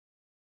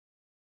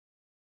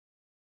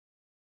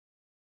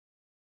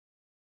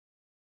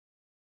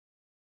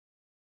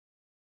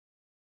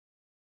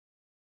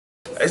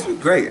It's been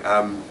great.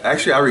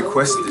 Actually, I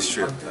requested this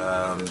trip.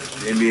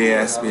 The NBA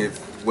asked me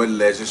what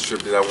Legends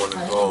trip did I want to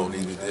go on,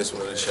 either this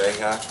one or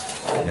Shanghai.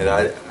 And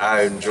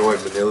I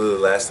enjoyed Manila the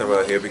last time I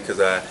was here because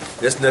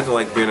there's nothing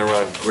like being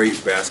around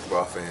great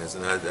basketball fans.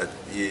 And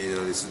you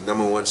know, it's the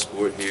 #1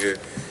 sport here,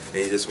 and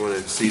you just want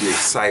to see the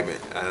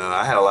excitement.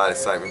 I had a lot of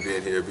excitement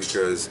being here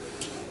because,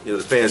 you know,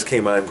 the fans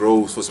came out in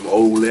droves for some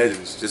old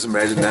legends. Just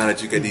imagine now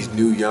that you get these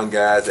new young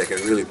guys that can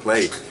really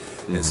play.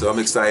 And so I'm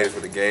excited for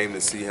the game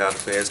to see how the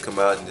fans come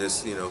out and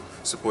just, you know,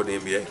 support the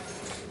NBA.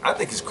 I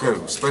think it's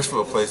critical, especially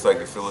for a place like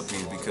the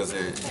Philippines, because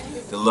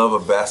the love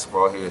of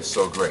basketball here is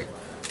so great.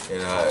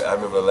 And I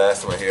remember the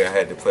last time I here, I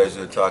had the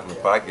pleasure of talking to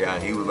Pacquiao,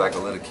 and he was like a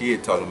little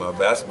kid talking about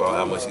basketball,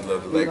 how much he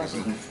loved the Lakers.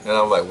 And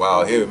I'm like,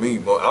 wow, hear me,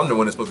 boy. I'm the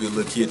one that's supposed to be a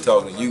little kid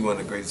talking to you, one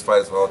of the greatest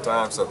fighters of all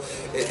time. So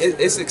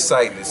it's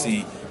exciting to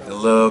see the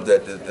love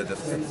that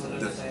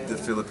the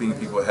Philippine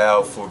people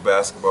have for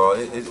basketball.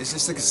 It's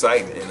just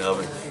exciting, and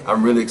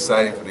I'm really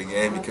excited for the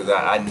game because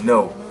I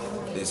know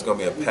it's going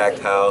to be a packed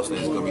house and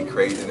it's going to be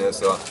craziness.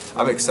 So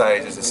I'm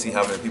excited just to see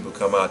how many people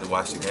come out to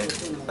watch the game.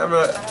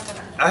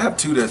 I have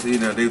two that, you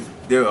know,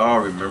 they're all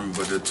remembered,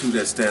 but the two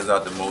that stands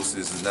out the most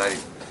is the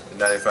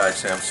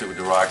 95 championship with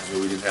the Rockets,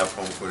 where we didn't have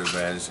home court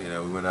advantage. You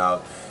know, we went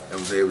out and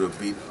was able to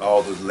beat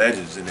all the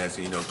legends in that.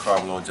 You know,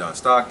 Karl Malone, John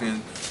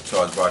Stockton,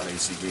 Charles Barkley,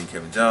 A.C. Green,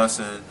 Kevin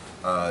Johnson,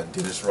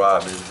 Dennis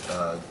Rodman,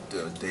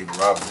 David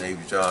Robinson,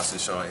 Avery Johnson,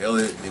 Sean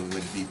Elliott. Then we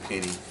went to beat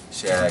Penny,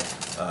 Shaq,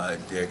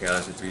 Derek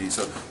Anderson, 3D.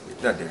 So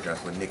not Derek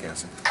Johnson, but Nick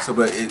Anderson. So,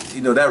 but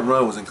you know, that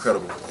run was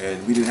incredible,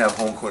 and we didn't have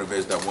home court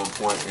advantage at one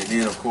point. And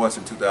then, of course,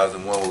 in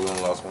 2001, we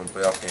only lost one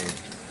playoff game.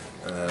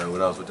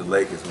 When I was with the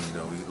Lakers, when, you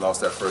know, we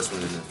lost that first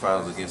one in the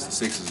finals against the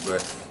Sixers.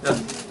 But you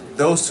know,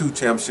 those two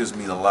championships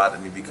mean a lot to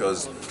me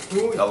because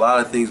a lot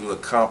of things were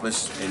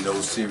accomplished in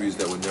those series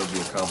that would never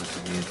be accomplished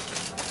again.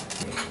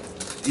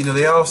 You know,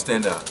 they all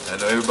stand out. I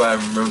know everybody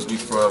remembers me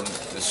from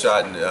the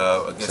shot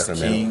against the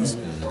Kings.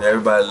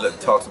 Everybody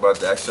talks about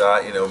that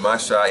shot. You know, my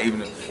shot.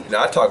 Even, you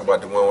know, I talk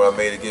about the one where I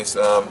made against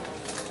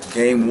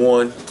Game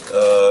 1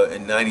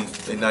 in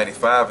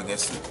 '95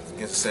 against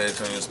the San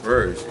Antonio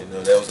Spurs. You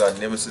know, that was our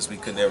nemesis. We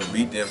could never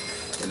beat them,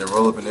 and to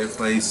roll up in their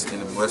place in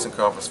the Western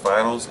Conference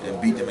Finals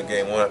and beat them in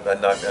Game 1 after I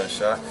knocked down a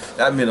shot,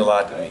 that meant a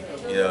lot to me.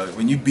 You know,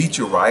 when you beat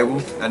your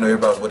rival, I know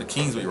everybody's, well, the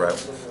Kings were your rival.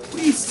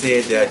 We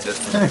said that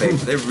just for the paper.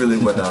 They really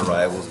weren't our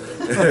rivals.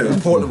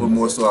 Portland were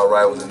more so our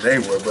rivals than they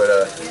were,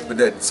 but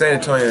that San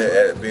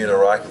Antonio being a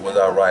Rocket was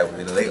our rival.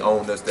 You know, they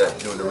owned us that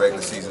during the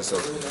regular season, so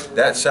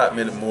that shot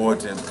meant more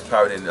than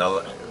probably than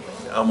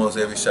almost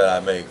every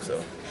shot I make.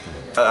 So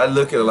I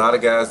look at a lot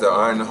of guys that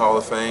are in the Hall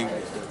of Fame,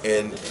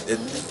 and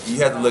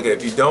you have to look at it.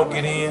 If you don't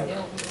get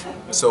in,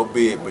 so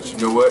be it. But you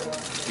know what?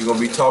 You're gonna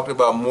be talked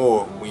about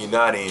more when you're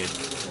not in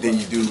than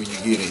you do when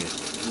you get in.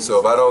 So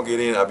if I don't get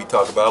in, I'll be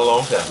talking about it a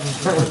long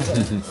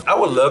time. I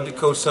would love to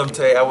coach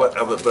someday, but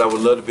I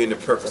would love to be in the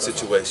perfect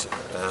situation.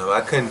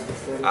 I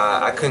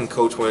couldn't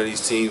coach one of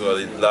these teams where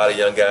a lot of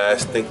young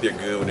guys think they're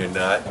good when they're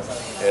not.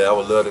 And I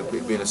would love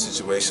to be in a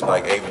situation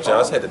like Avery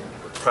Johnson had the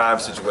prime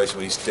situation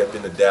when he stepped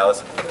into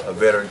Dallas, a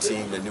veteran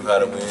team that knew how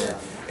to win,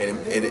 and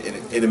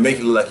it make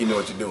you look like you know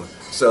what you're doing.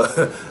 So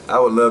I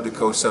would love to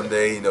coach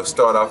someday. You know,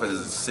 start off as an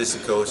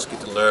assistant coach, get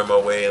to learn my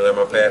way and learn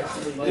my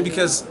path, and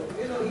because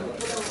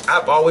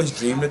I've always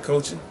dreamed of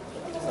coaching,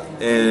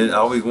 and I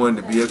always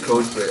wanted to be a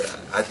coach, but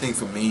I think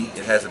for me,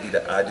 it has to be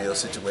the ideal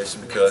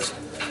situation because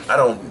I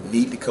don't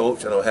need to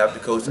coach, I don't have to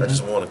coach, I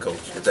just want to coach,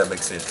 if that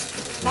makes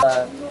sense.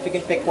 If you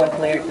can pick one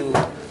player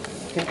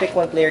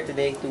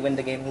today to win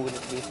the game, who would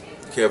it be?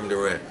 Kevin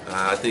Durant.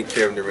 I think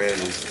Kevin Durant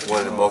is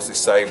one of the most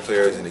exciting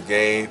players in the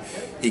game.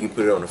 He can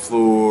put it on the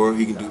floor,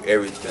 he can do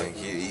everything.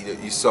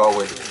 You saw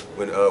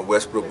when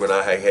Westbrook, when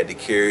I had to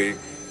carry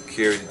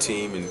the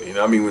team, and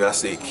I mean when I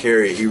say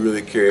carry, he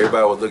really carried.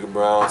 Everybody was looking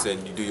around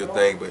saying you do your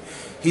thing, but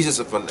he's just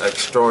an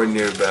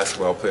extraordinary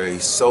basketball player.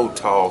 He's so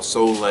tall,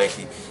 so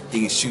lanky. He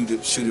can shoot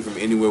it from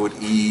anywhere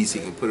with ease. He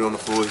can put it on the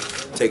floor,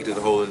 take it to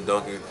the hole and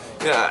dunk it.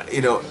 Yeah,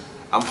 you know,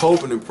 I'm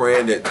hoping and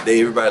praying that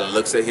everybody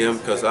looks at him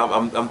because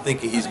I'm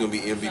thinking he's going to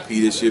be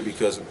MVP this year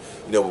because,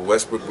 you know, with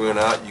Westbrook going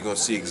out, you're going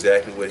to see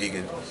exactly what he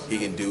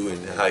can do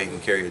and how he can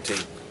carry a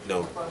team. You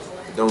know,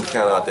 don't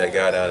count out that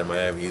guy down in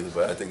Miami either,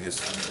 but I think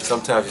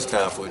sometimes it's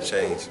time for a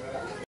change.